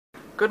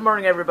Good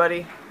morning,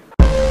 everybody.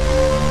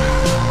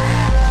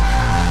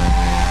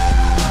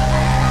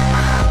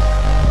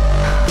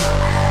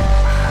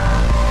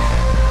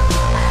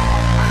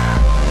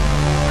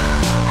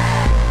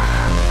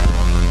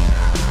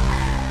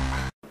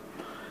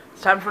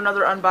 It's time for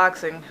another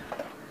unboxing.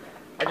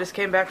 I just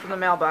came back from the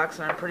mailbox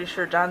and I'm pretty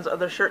sure Don's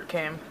other shirt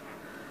came.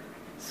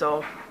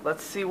 So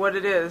let's see what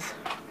it is.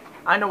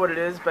 I know what it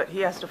is, but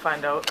he has to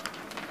find out.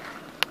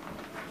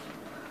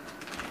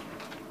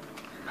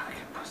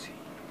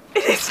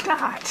 It is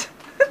not.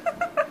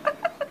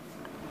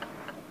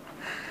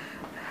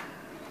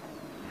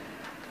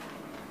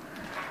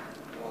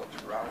 Well,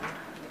 it's round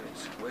and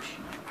it's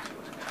squishy, so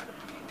it's gotta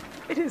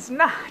be. It is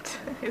not.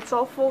 It's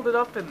all folded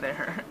up in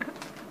there.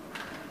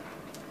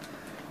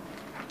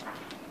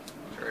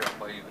 Sorry, I'll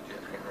buy you a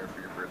jackhammer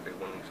for your birthday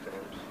one of these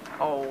times.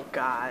 Oh,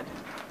 God.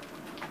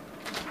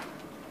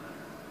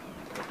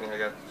 The only thing I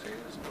got to say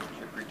is don't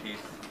chip your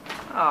teeth.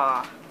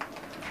 Ah,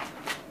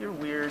 you're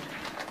weird.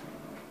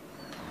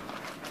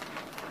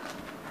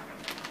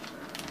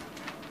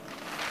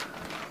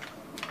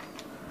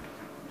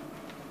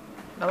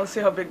 Now let's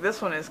see how big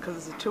this one is, because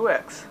it's a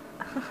 2X.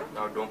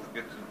 Now don't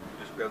forget to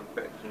just grab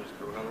the patch and just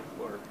throw it on the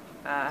floor.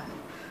 Back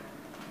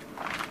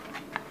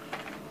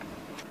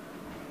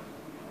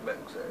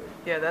side.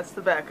 Yeah, that's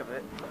the back of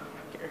it.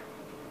 Here.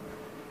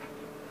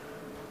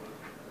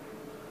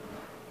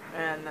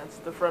 And that's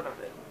the front of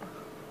it.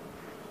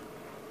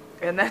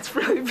 And that's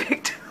really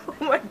big too.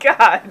 Oh my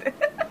God.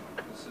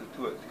 This is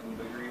 2X, even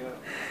bigger yet?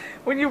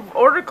 When you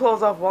order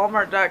clothes off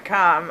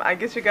Walmart.com, I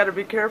guess you gotta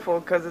be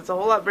careful because it's a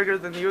whole lot bigger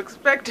than you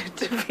expect it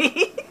to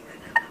be.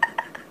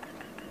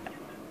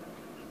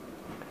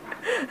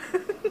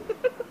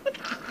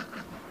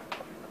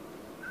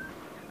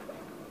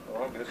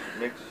 Well, I guess it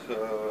makes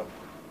the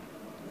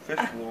fish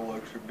a little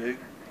extra big.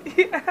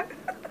 Yeah.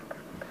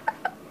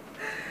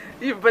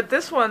 But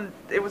this one,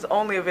 it was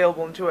only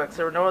available in 2X.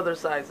 There were no other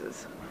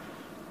sizes.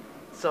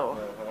 So.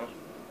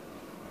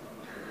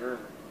 Sure.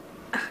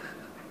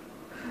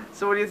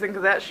 So what do you think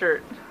of that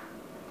shirt?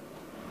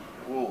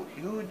 Whoa,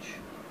 huge.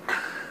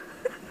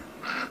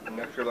 An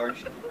extra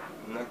large TP.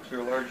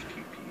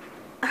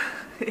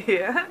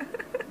 Yeah.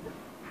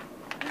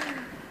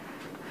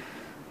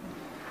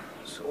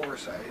 It's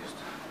oversized.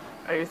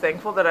 Are you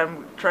thankful that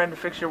I'm trying to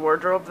fix your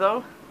wardrobe,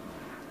 though?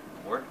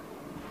 War?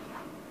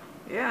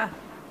 Yeah.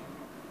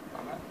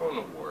 I'm not going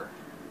to war.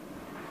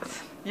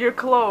 Your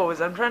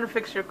clothes. I'm trying to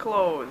fix your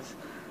clothes.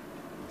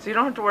 So you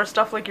don't have to wear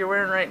stuff like you're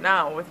wearing right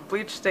now with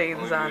bleach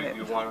stains on it.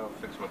 You want to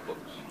fix my clothes?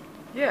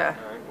 Yeah.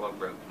 Alright, well,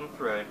 grab some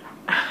thread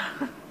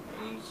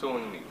and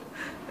sewing needle.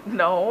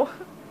 No.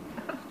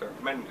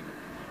 Start mending.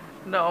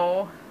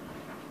 No.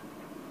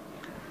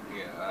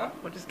 Yeah.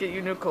 We'll just get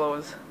you new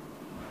clothes.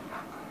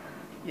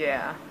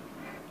 Yeah.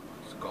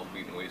 It's called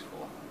being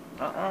wasteful.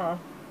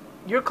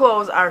 Your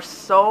clothes are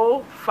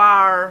so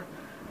far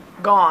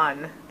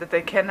gone that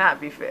they cannot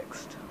be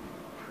fixed.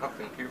 I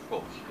think you're full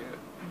of shit.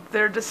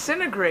 They're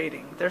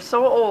disintegrating. They're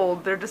so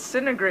old, they're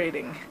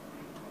disintegrating.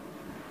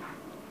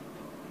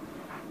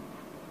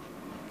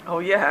 Oh,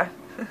 yeah.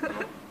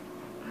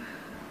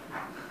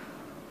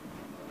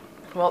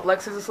 Well,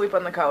 Lex is asleep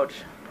on the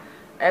couch.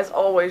 As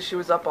always, she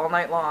was up all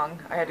night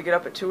long. I had to get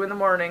up at 2 in the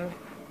morning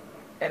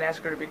and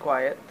ask her to be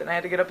quiet. Then I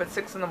had to get up at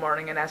 6 in the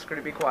morning and ask her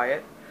to be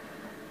quiet.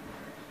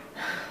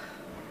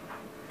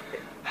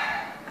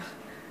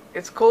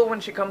 It's cool when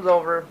she comes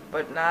over,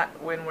 but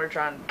not when we're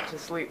trying to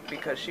sleep,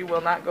 because she will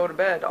not go to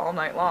bed all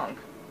night long.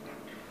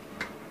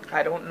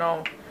 I don't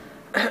know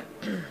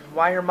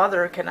why her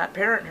mother cannot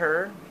parent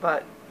her,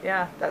 but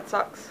yeah, that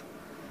sucks.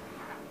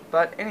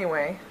 But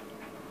anyway,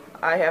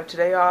 I have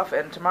today off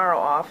and tomorrow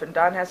off, and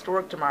Don has to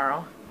work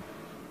tomorrow.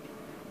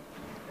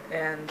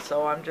 And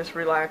so I'm just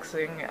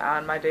relaxing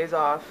on my days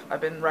off.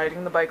 I've been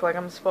riding the bike like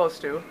I'm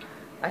supposed to.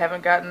 I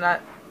haven't gotten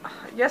that.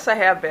 Yes, I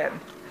have been.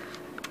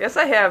 Yes,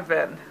 I have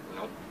been.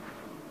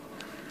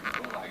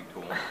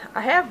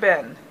 I have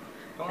been.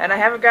 And I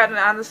haven't gotten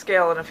on the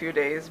scale in a few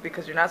days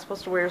because you're not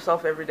supposed to weigh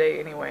yourself every day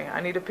anyway.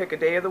 I need to pick a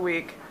day of the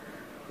week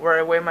where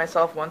I weigh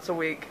myself once a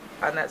week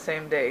on that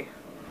same day.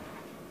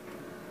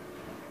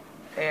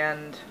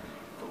 And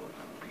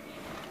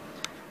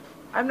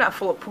I'm not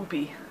full of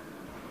poopy.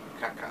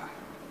 Caca.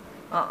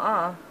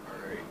 Alright,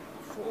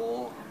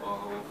 full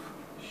of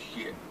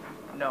shit.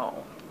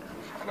 No.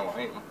 I know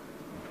I am.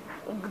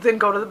 Then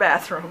go to the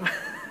bathroom.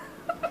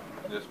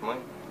 Just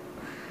mine.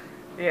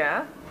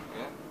 Yeah?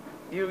 Yeah.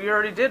 You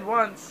already did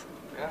once.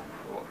 Yeah.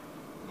 Well,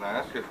 I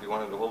asked you if you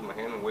wanted to hold my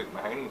hand and wait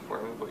behind me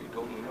for me, but you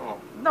told me no.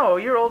 No,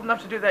 you're old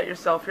enough to do that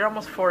yourself. You're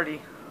almost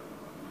 40.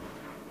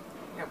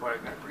 Yeah, but I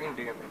got brain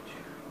damage.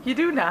 You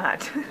do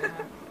not. Yeah.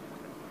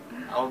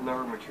 I'll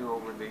never mature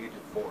over the age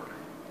of 4.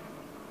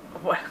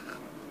 What?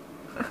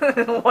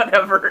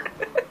 Whatever.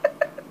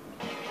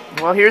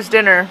 Well, here's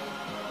dinner.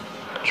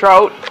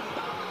 Trout.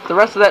 The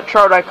rest of that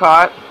trout I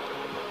caught.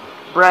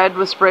 Bread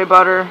with spray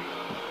butter.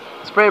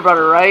 Spray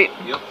butter, right?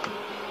 Yep.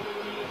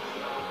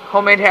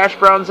 Homemade hash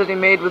browns that he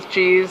made with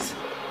cheese.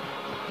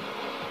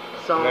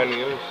 So. And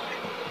onions.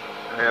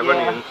 I have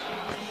Yeah. onions.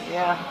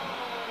 Yeah.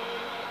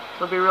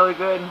 It'll be really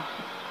good.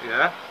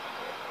 Yeah?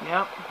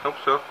 Yep. Hope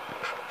so.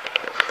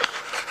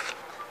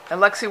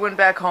 And Lexi went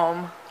back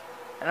home,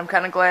 and I'm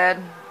kind of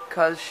glad,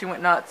 because she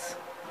went nuts.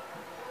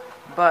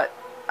 But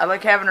I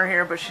like having her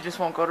here, but she just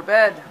won't go to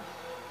bed.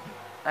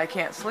 I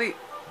can't sleep.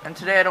 And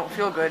today I don't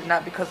feel good,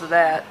 not because of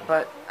that,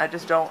 but I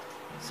just don't.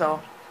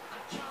 So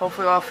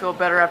hopefully I'll feel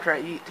better after I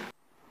eat.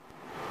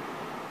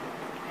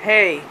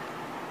 Hey.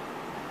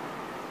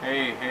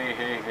 Hey.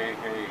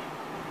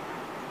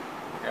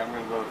 Yeah, I'm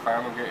gonna go to the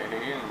farm and get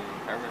hay and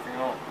everything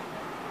else.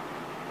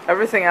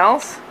 Everything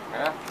else?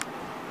 Yeah.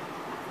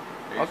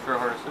 Hay's for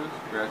horses,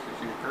 grass is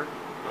cheaper.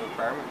 Go to the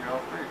farm and get all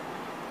free.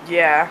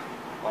 Yeah.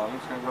 Well, I'm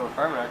just gonna go to the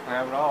farm and I can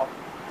have it all.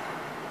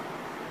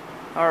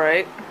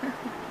 Alright.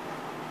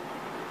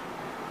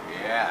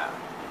 Yeah.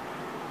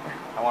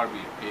 I want to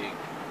be a pig.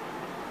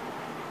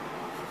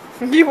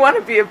 You want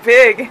to be a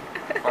pig?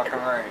 Fucking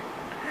right.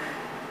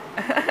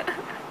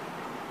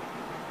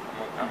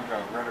 I'm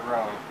gonna run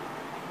around.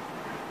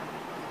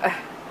 And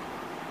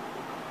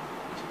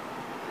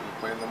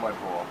play in the mud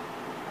hole.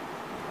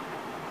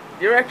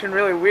 You're acting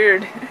really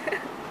weird.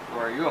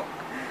 Where are you?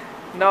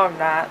 No, I'm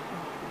not.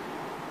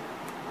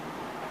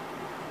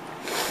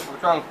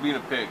 What's wrong with being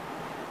a pig?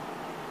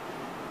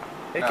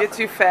 It gets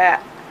you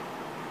fat.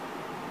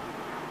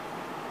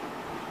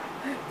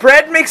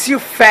 Bread makes you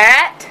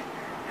fat?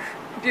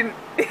 You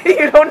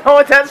don't know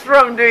what that's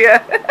from, do you?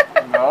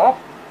 No.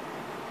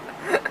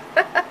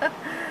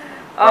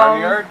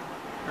 Barnyard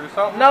or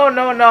something? No.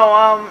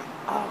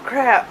 Oh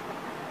crap.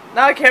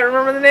 Now I can't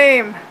remember the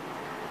name.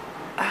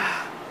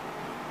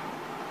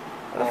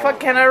 What the fuck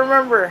can I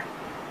remember?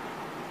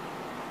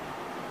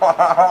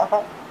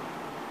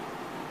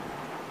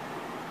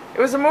 It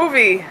was a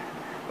movie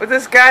with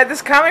this guy,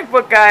 this comic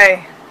book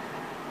guy.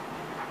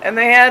 And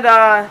they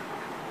had,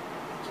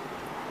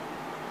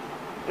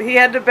 he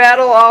had to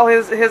battle all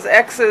his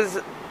exes,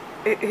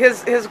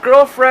 his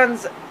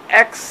girlfriend's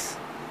exes.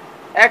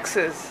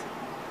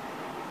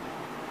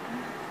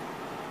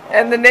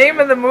 And the name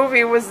of the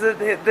movie was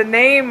the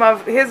name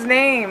of his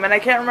name, and I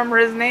can't remember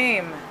his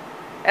name.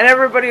 And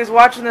everybody who's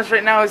watching this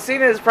right now who's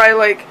seen it is probably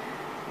like,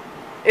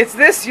 it's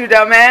this, you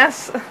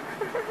dumbass.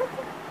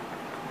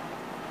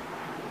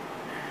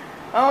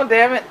 Oh,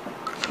 damn it.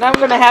 Now I'm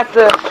gonna have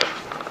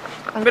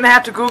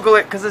to Google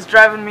it because it's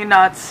driving me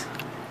nuts.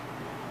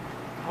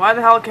 Why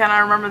the hell can't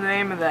I remember the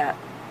name of that?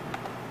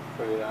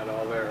 Put it out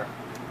all there.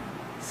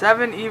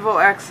 7 Evil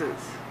Exes.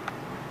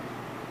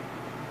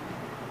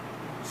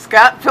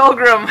 Scott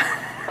Pilgrim.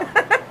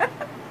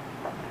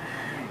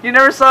 You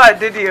never saw it,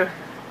 did you?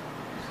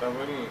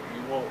 7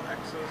 Evil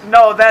Exes?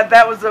 No,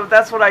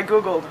 that's what I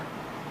Googled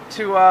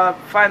to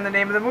find the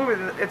name of the movie.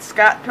 It's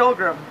Scott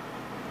Pilgrim.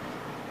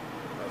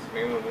 That's the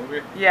name of the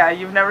movie? Yeah,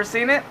 you've never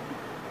seen it?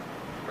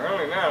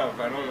 Apparently not, if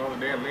I don't know the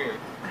damn name.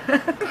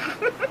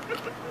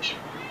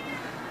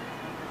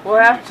 We'll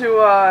have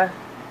to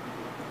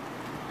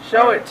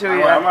show it to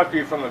you. I must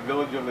be from the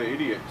Village of the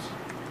Idiots.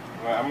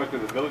 I must be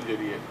the Village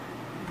Idiot.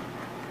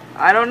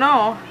 I don't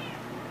know.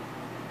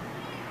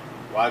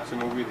 Watch the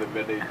movie The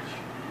Village.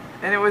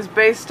 And it was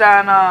based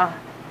on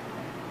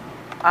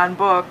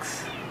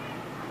books,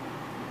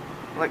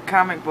 like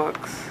comic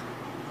books.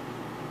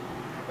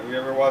 Have you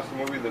ever watched the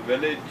movie The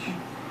Village?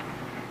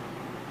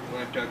 I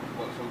want to talk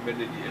about some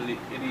village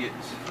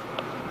idiots.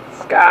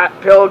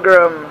 Scott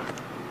Pilgrim.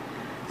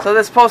 So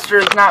this poster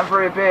is not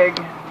very big,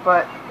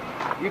 but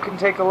you can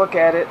take a look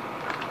at it.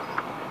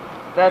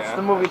 That's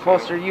the movie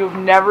poster. You've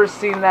never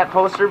seen that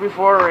poster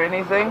before or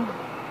anything?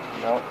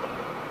 Nope.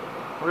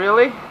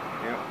 Really?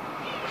 Yeah.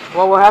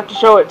 Well, we'll have to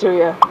show it to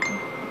you.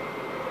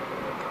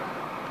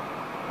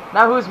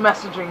 Now who's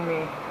messaging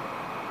me?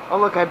 Oh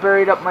look, I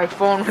buried up my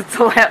phone with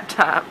the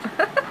laptop.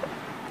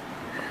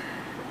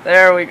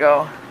 There we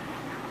go.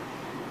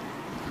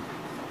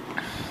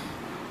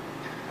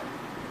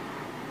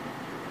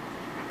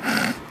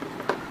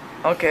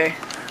 Okay.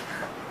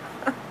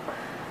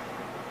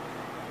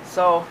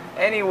 So,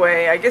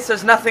 anyway, I guess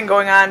there's nothing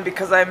going on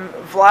because I'm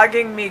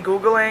vlogging me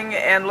Googling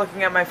and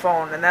looking at my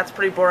phone, and that's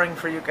pretty boring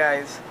for you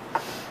guys.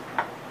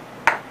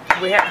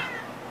 We had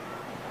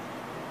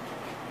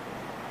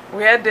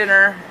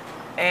dinner,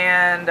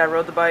 and I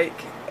rode the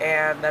bike,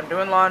 and I'm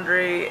doing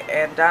laundry,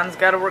 and Don's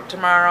got to work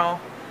tomorrow,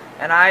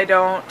 and I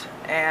don't,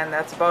 and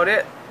that's about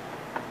it.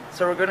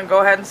 So we're going to go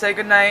ahead and say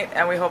goodnight,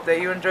 and we hope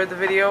that you enjoyed the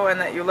video, and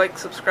that you like,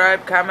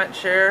 subscribe, comment,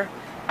 share,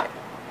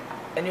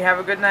 and you have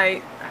a good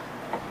night.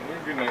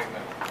 Good night now.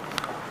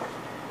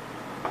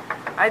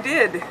 I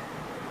did. Do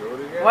it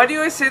again. Why do you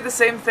always say the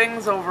same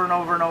things over and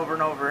over and over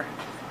and over?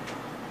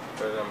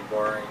 Because I'm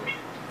boring.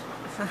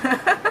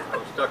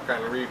 I'm stuck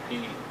on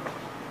repeat.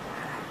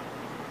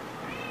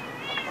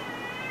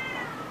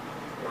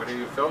 Why do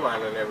you film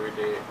on an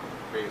everyday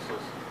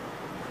basis?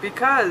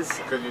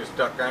 Because you're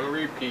stuck on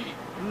repeat.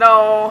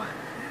 no.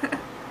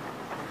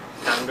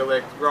 Kind of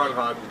like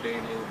Groundhog Day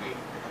movie.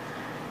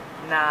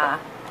 Nah.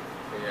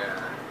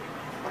 Yeah.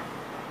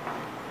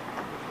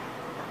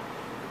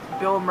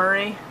 Bill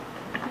Murray.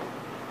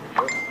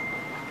 Yep.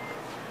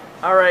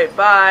 Alright,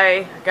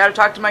 bye. I gotta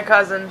talk to my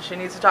cousin. She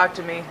needs to talk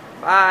to me.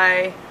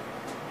 Bye.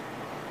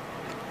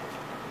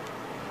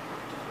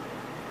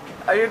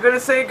 Are you gonna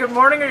say good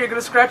morning or are you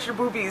gonna scratch your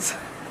boobies?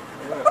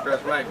 I'm gonna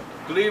scratch my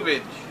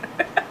cleavage.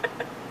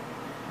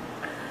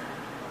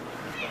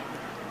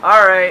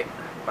 Alright,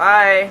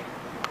 bye.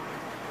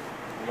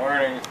 Good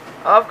morning.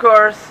 Of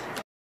course.